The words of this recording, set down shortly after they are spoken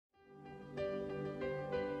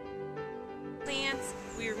plants,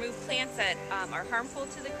 we remove plants that are harmful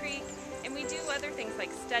to the creek, and we do other things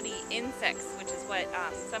like study insects, which is what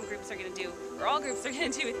some groups are going to do, or all groups are going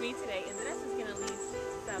to do with me today. And Vanessa's going to lead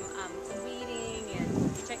some weeding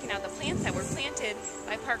and checking out the plants that were planted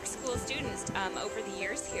by park school students over the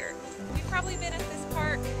years here. We've probably been at this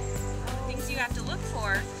park. The things you have to look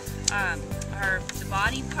for are the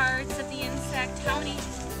body parts of the insect. How many?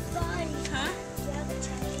 Body. Huh?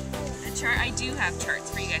 A chart? I do have charts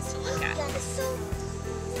for you guys to look at. So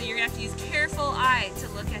you're going to have to use careful eye to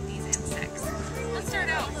look at these insects. Let's start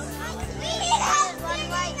out.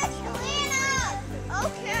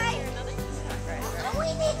 Okay. We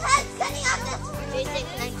need help cutting up this. Do you think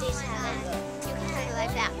Nike's have it? You can have it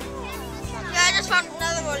like that. Yeah, I just found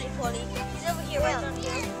another roly-poly. He's over here, right on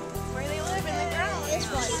here. Where they live in the ground. This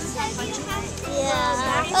one.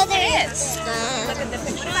 Yeah. Oh, there he is. Look at the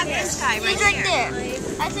picture of this guy right He's right here. there.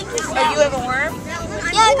 I think he's Oh, you have a worm?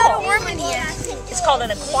 Yeah, I got a worm in here. It's called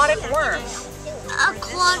an aquatic worm.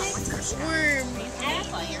 Aquatic worm.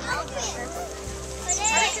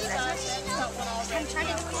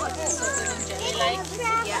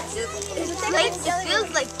 It feels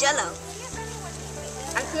like Jello.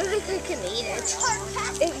 I feel like I can eat it.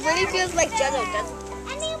 It really feels like Jello, doesn't it?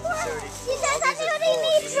 He says anybody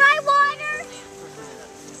needs dry water.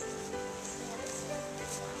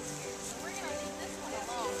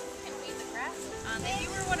 If you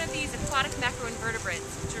were one of these aquatic macroinvertebrates,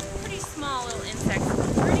 which are pretty small little insects,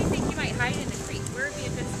 where do you think you might hide in the creek? Where would be a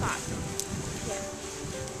good spot?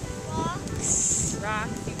 Rocks.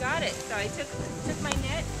 Rocks, you got it. So I took my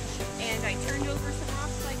net and I turned over some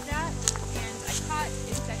rocks like that, and I caught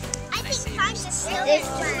insects. I think I'm just there's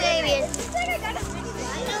two babies.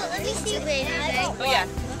 Two babies. Oh yeah.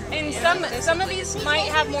 And some of these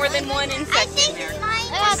might have more than one insect in there.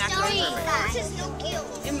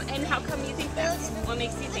 And how come you think that? What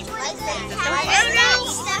makes you think that? I don't know.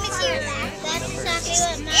 That's exactly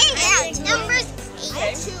what my numbers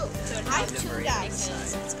 8. So I have 2 guys.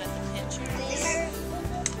 It's got the picture.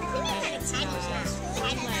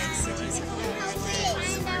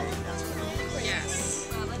 Yes.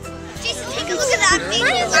 Jason, take a look at that big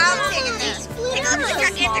brown thing in there. Take a look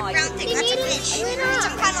at that brown thing. That's a fish. It's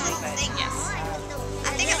some kind of little thing. Yes.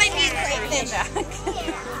 I think it might be a crayfish.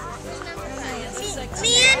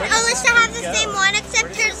 Me and Alyssa have the same one,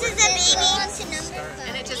 except hers is a baby.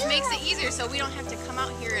 And it just makes it easier so we don't have to come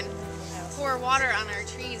out here and pour water on our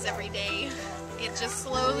trees every day. It just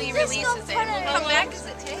slowly releases it. How long does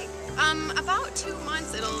it take? About 2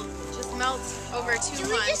 months. It'll just melt over 2 months. Do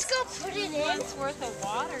we just go put it in? Months worth of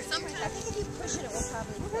water. Sometimes. I think if you push it, it will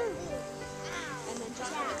probably and then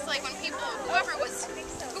just It's like when people, whoever was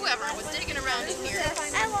digging around in here.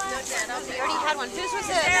 we already had one. Whose was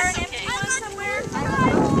it? That's okay.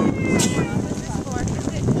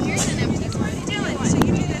 Here's an empty one. Dylan, so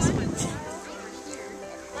you do this one.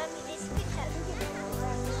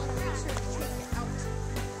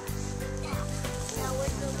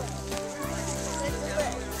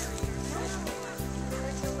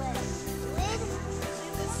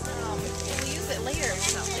 We'll use it later or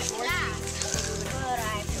something.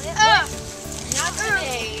 Not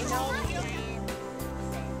today. No.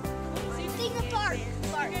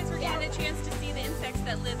 You guys were getting a chance to see the insects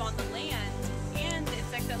that live on the land and the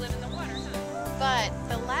insects that live in the water, huh? But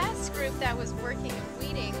the last group that was working and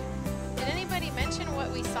weeding, did anybody mention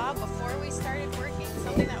what we saw before we started working?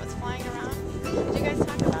 Something that was flying around? Did you guys